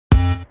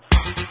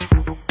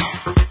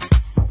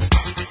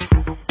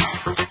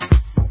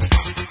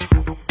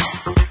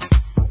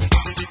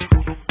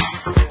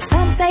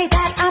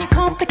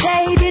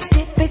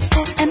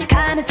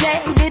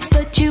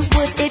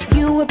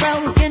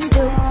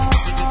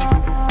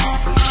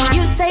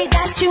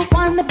you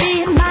wanna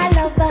be my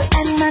lover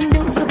and my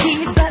new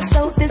sweeper,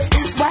 so this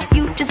is what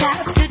you just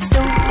have to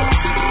do.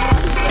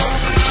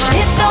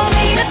 It don't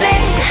mean a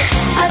thing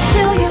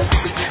until you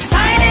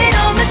sign it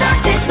on the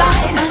dotted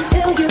line.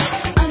 Until you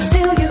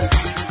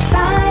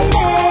sign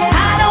it.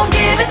 I don't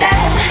give a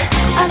damn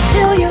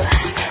until you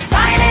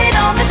sign it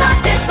on the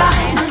dotted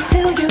line.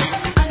 Until you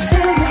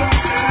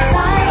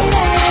sign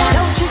it.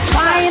 Don't you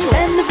try and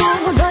bend the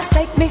rules or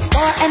take me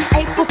for an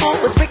April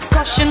Fool's.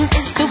 Precaution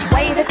is the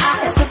way that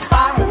I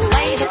survive.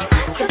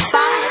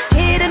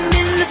 Hidden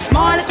in the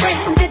smallest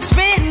print, it's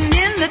written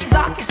in the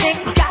darkest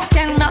ink. I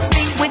cannot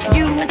be with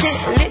you until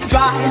it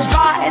dries.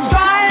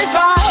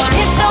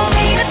 It don't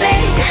mean a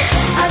thing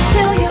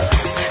until you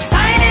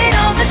sign it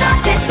on the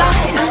dotted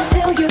line.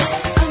 Until you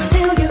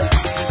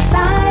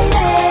sign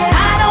it.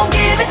 I don't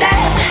give a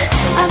damn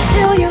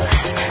until you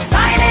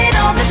sign it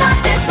on the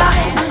dotted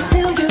line.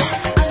 Until you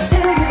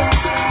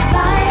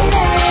sign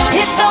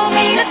it. It don't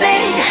mean a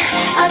thing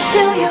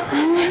until you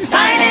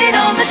sign it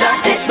on the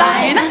dotted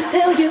line.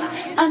 Until you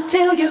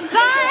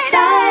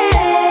sign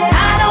it.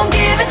 I don't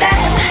give a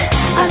damn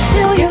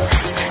until you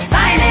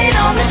sign it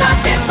on the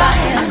dotted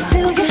line.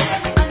 Until you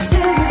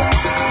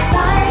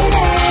sign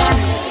it.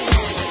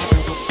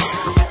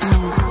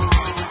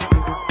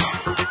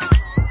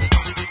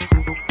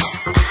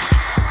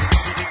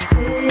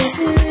 This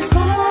is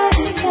my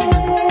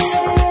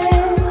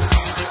defense.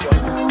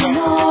 No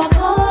more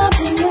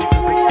compliments.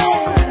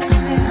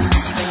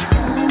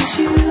 Won't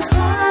you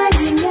sign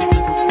your name?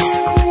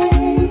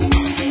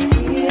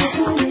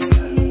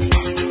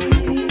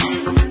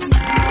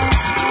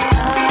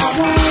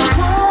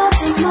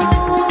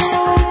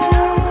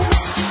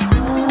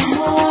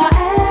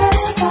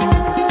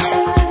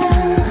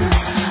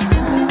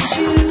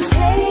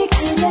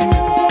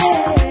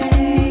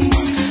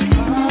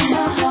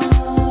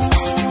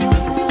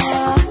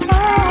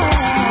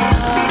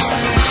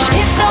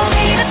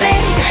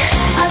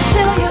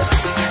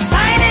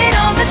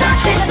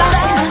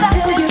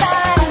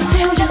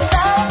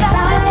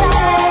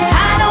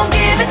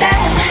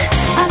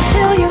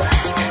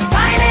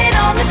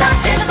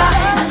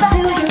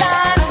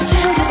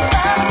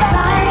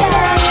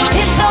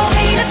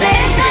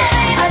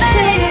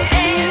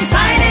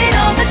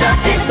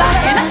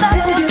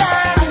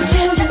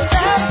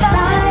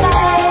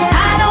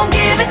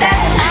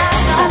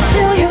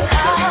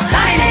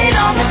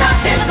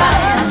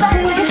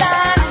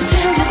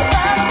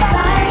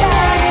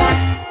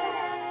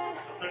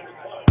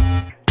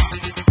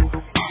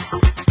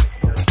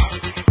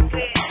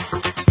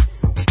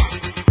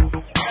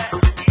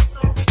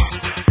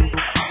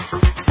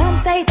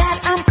 Say that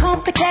I'm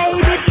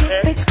complicated,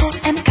 difficult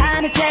and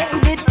kinda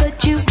jaded,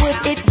 but you would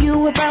if you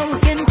were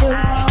broken too.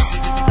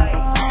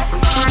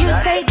 You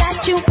say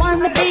that you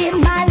wanna be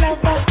my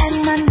lover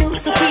and my new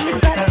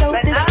sweeper, so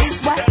this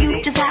is what you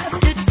just have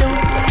to do.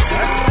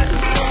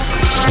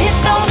 It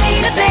don't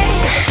mean a thing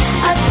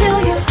until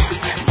you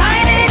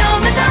sign it on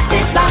the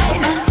dotted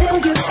line. Until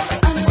you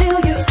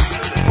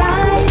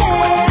sign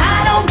it. I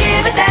don't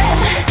give a damn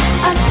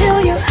until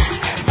you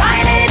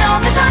sign it on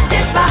the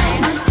dotted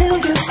line. Until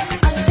you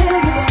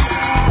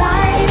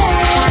sign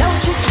it.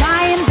 Don't you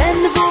try and bend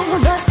the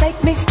rules or take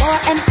me for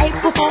an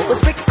April Fool's.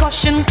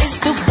 Precaution is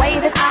the way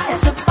that I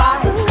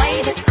survive.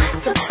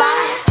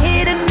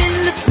 Hidden in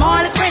the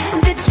smallest print,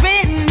 it's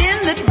written in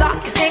the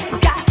darkest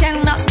ink. I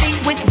cannot be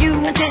with you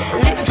until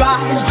it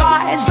dries.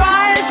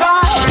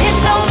 It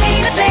don't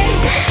mean a thing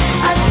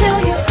until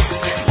you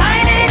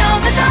sign it on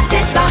the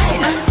dotted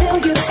line. Until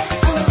you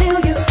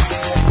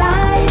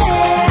sign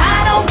it. I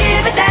don't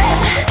give a damn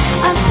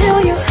until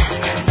you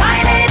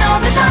sign it on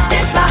the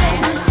dotted line.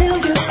 Until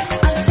you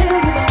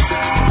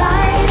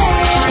sign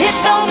it. It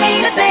don't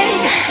mean a thing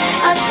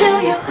until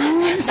you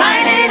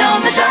sign it on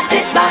the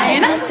dotted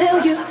line.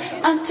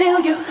 Until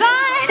you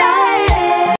sign it.